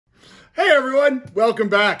Hey everyone, welcome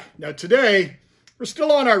back. Now today, we're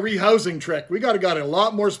still on our rehousing trek. We got a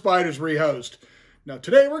lot more spiders rehoused. Now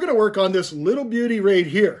today we're going to work on this little beauty right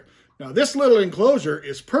here. Now this little enclosure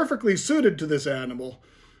is perfectly suited to this animal,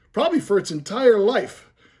 probably for its entire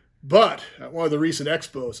life. But at one of the recent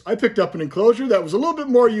expos, I picked up an enclosure that was a little bit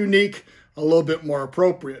more unique, a little bit more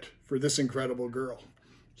appropriate for this incredible girl.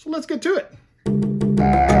 So let's get to it.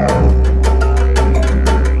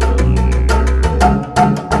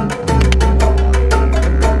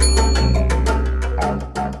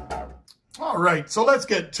 All right, so let's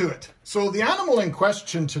get to it. So the animal in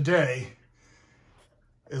question today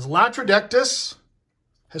is Latrodectus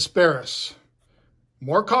hesperus,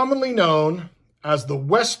 more commonly known as the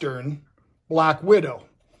Western Black Widow.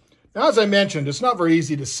 Now, as I mentioned, it's not very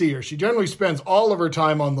easy to see her. She generally spends all of her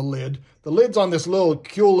time on the lid. The lid's on this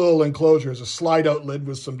cool little enclosure is a slide-out lid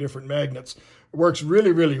with some different magnets. It works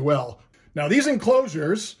really, really well. Now, these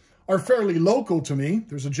enclosures are fairly local to me.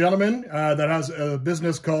 There's a gentleman that has a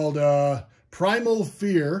business called Primal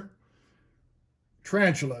Fear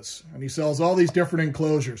Tarantulas, and he sells all these different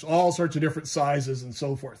enclosures, all sorts of different sizes and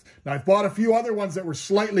so forth. Now, I've bought a few other ones that were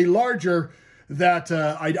slightly larger that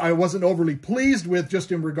I wasn't overly pleased with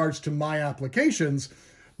just in regards to my applications,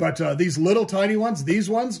 but these little tiny ones, these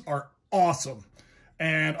ones are awesome.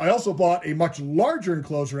 And I also bought a much larger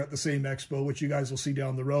enclosure at the same expo, which you guys will see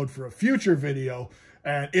down the road for a future video,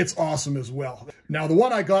 and it's awesome as well. Now, the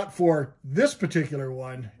one I got for this particular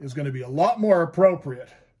one is going to be a lot more appropriate.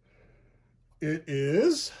 It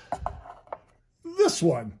is this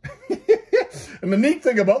one. And the neat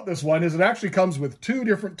thing about this one is it actually comes with two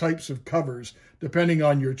different types of covers, depending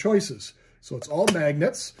on your choices. So it's all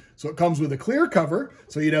magnets. So it comes with a clear cover,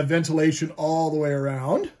 so you'd have ventilation all the way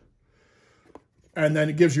around. And then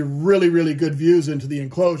it gives you really, really good views into the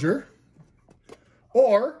enclosure.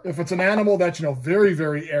 Or if it's an animal that's, very,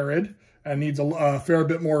 very arid and needs a fair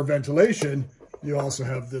bit more ventilation, you also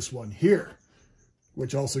have this one here,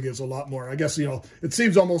 which also gives a lot more. I guess, it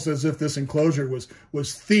seems almost as if this enclosure was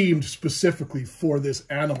themed specifically for this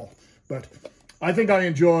animal. But I think I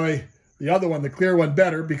enjoy the other one, the clear one,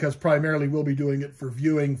 better because primarily we'll be doing it for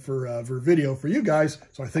viewing for video for you guys.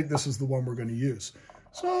 So I think this is the one we're going to use.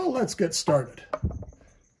 So let's get started.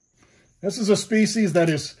 This is a species that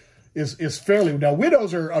is fairly, now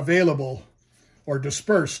widows are available or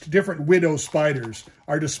dispersed. Different widow spiders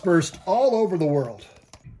are dispersed all over the world.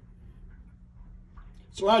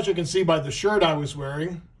 So as you can see by the shirt I was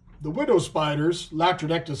wearing, the widow spiders,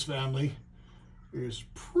 Latrodectus family, is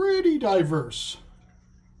pretty diverse.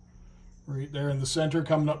 Right there in the center,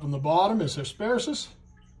 coming up from the bottom, is hesperus,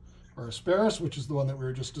 which is the one that we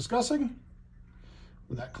were just discussing,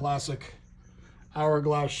 with that classic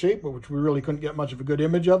hourglass shape, but which we really couldn't get much of a good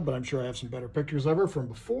image of, but I'm sure I have some better pictures of her from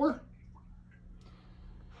before.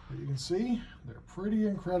 But you can see they're pretty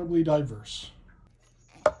incredibly diverse.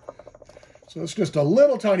 So it's just a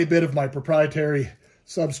little tiny bit of my proprietary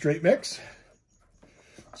substrate mix.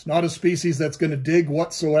 It's not a species that's going to dig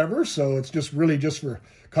whatsoever, so it's just really just for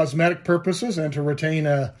cosmetic purposes and to retain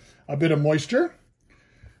a bit of moisture.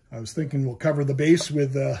 I was thinking we'll cover the base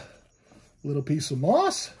with a little piece of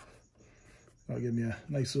moss. That'll give me a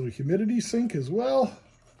nice little humidity sink as well.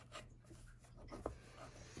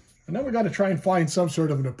 And then we got to try and find some sort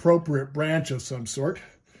of an appropriate branch of some sort.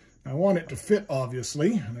 I want it to fit,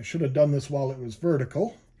 obviously, and I should have done this while it was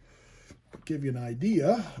vertical. To give you an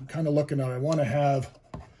idea, I'm kind of looking at, I want to have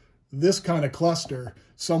this kind of cluster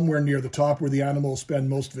somewhere near the top where the animal will spend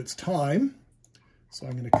most of its time. So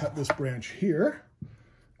I'm going to cut this branch here. I'm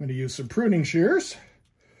going to use some pruning shears.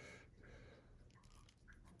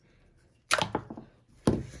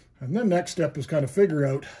 And then next step is kind of figure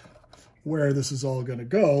out where this is all going to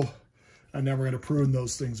go, and then we're going to prune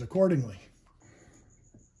those things accordingly.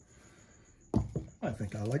 I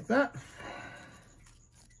think I like that.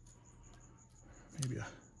 Maybe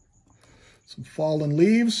some fallen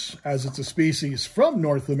leaves. As it's a species from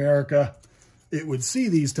North America, it would see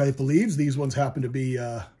these type of leaves. These ones happen to be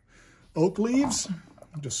oak leaves,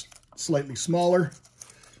 just slightly smaller.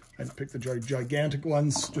 I picked the gigantic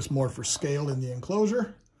ones, just more for scale in the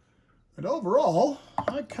enclosure. But overall,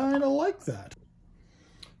 I kind of like that.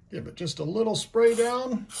 Give it just a little spray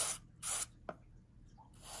down.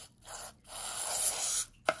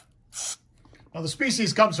 Now, the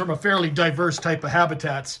species comes from a fairly diverse type of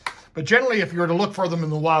habitats, but generally, if you were to look for them in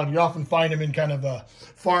the wild, you often find them in kind of a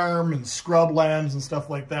farm and scrub lands and stuff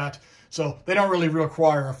like that. So they don't really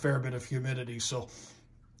require a fair bit of humidity, so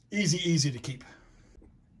easy to keep.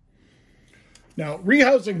 Now,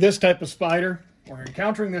 rehousing this type of spider, or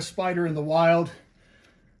encountering this spider in the wild,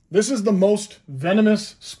 this is the most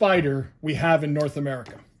venomous spider we have in North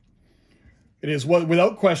America. It is,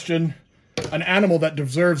 without question, an animal that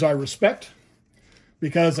deserves our respect,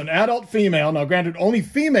 because an adult female, now granted only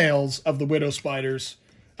females of the widow spiders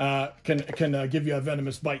can give you a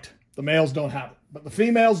venomous bite. The males don't have it, but the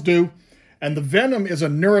females do. And the venom is a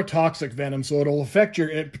neurotoxic venom, so it'll affect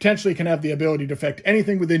it potentially can have the ability to affect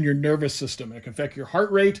anything within your nervous system. It can affect your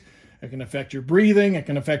heart rate, it can affect your breathing, it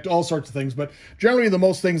can affect all sorts of things. But generally the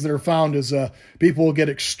most things that are found is people will get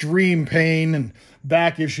extreme pain and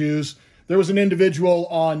back issues. There was an individual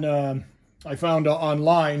I found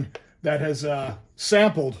online that has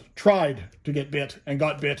tried to get bit and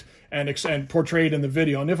got bit and portrayed in the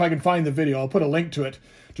video. And if I can find the video, I'll put a link to it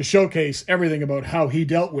to showcase everything about how he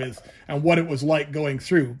dealt with and what it was like going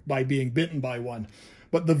through by being bitten by one.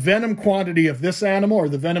 But the venom quantity of this animal, or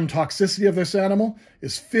the venom toxicity of this animal,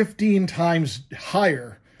 is 15 times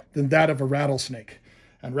higher than that of a rattlesnake.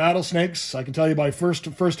 And rattlesnakes, I can tell you by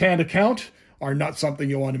first-hand account, are not something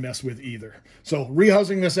you want to mess with either. So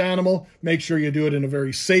rehousing this animal, make sure you do it in a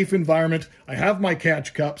very safe environment. I have my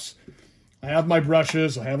catch cups, I have my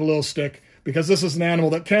brushes, I have a little stick. Because this is an animal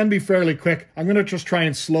that can be fairly quick, I'm going to just try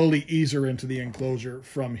and slowly ease her into the enclosure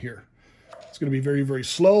from here. It's going to be very, very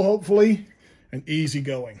slow, hopefully, and easy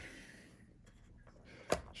going.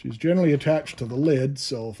 She's generally attached to the lid,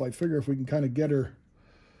 so if we can kind of get her,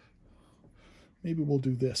 maybe we'll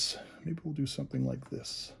do this. Maybe we'll do something like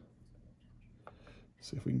this.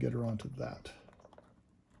 See if we can get her onto that.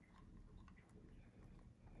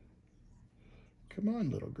 Come on,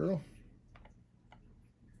 little girl.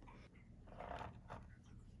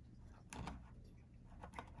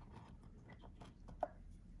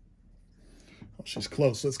 Oh, she's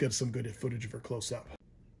close. Let's get some good footage of her close up.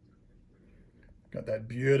 Got that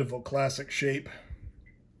beautiful classic shape.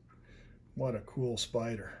 What a cool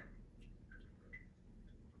spider.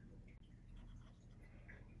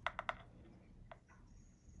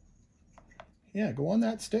 Yeah, go on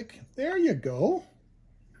that stick. There you go.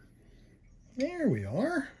 There we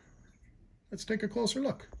are. Let's take a closer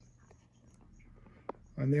look.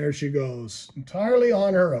 And there she goes, entirely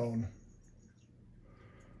on her own.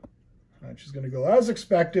 And she's going to go as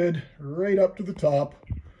expected, right up to the top,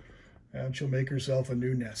 and she'll make herself a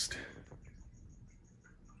new nest.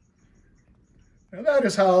 And that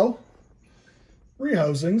is how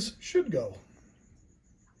rehousings should go.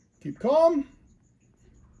 Keep calm,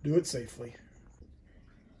 do it safely.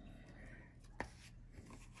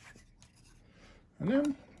 And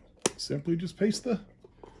then simply just paste the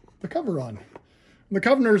cover on. The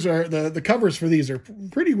covers for these are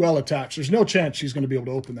pretty well attached. There's no chance she's going to be able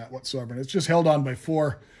to open that whatsoever. And it's just held on by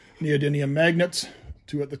 4 neodymium magnets,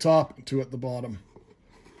 2 at the top and 2 at the bottom.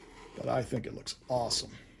 But I think it looks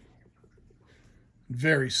awesome.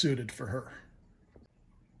 Very suited for her.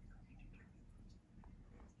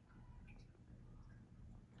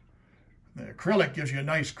 The acrylic gives you a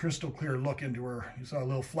nice crystal clear look into her. You saw a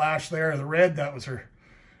little flash there of the red. That was her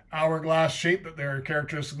hourglass shape that they're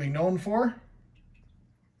characteristically known for.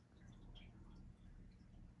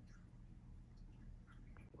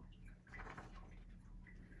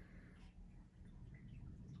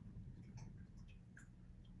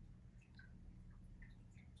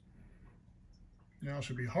 Now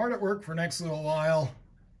she'll be hard at work for the next little while,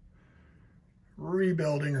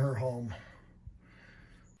 rebuilding her home.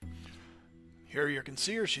 Here you can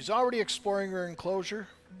see her. She's already exploring her enclosure,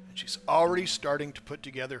 and she's already starting to put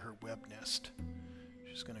together her web nest.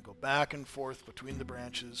 She's going to go back and forth between the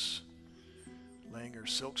branches, laying her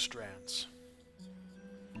silk strands.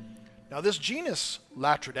 Now this genus,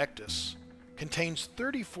 Latrodectus, contains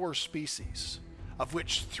 34 species, of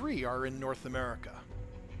which 3 are in North America.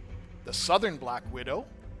 The southern black widow,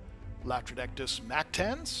 Latrodectus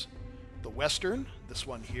mactans, the western, this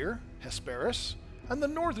one here, hesperus, and the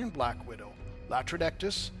northern black widow,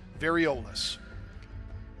 Latrodectus variolus.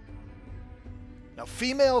 Now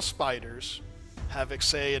female spiders have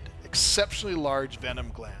exceptionally large venom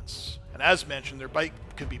glands, and as mentioned, their bite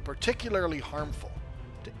could be particularly harmful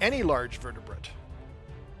to any large vertebrate,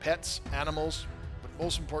 pets, animals, but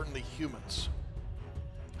most importantly humans.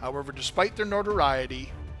 However, despite their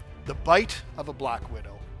notoriety, the bite of a black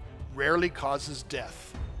widow rarely causes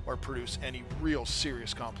death or produce any real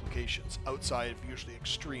serious complications outside of usually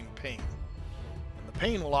extreme pain. And the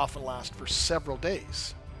pain will often last for several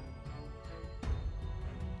days.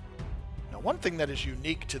 Now, one thing that is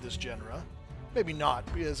unique to this genera, maybe not,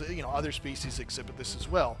 because other species exhibit this as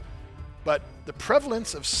well, but the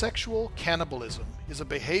prevalence of sexual cannibalism is a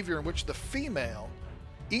behavior in which the female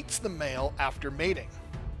eats the male after mating.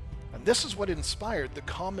 And this is what inspired the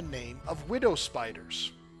common name of widow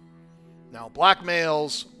spiders. Now, black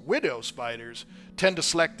males, widow spiders, tend to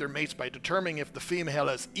select their mates by determining if the female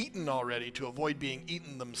has eaten already to avoid being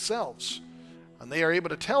eaten themselves. And they are able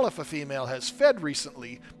to tell if a female has fed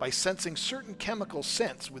recently by sensing certain chemical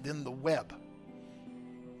scents within the web.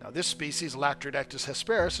 Now, this species, Latrodectus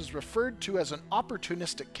hesperus, is referred to as an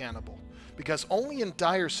opportunistic cannibal because only in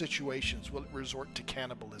dire situations will it resort to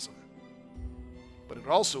cannibalism. But it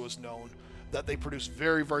also is known that they produce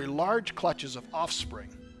very, very large clutches of offspring.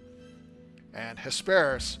 And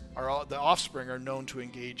hesperus, the offspring, are known to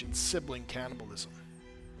engage in sibling cannibalism.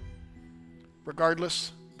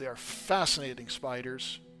 Regardless, they are fascinating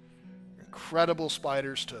spiders, incredible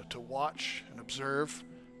spiders to watch and observe,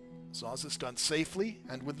 as long as it's done safely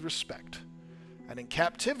and with respect. And in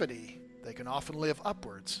captivity, they can often live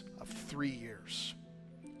upwards of 3 years.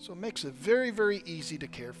 So it makes it very, very easy to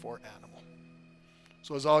care for animal.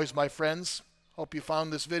 So as always, my friends, hope you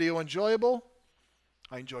found this video enjoyable.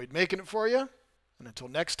 I enjoyed making it for you. And until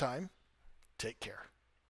next time, take care.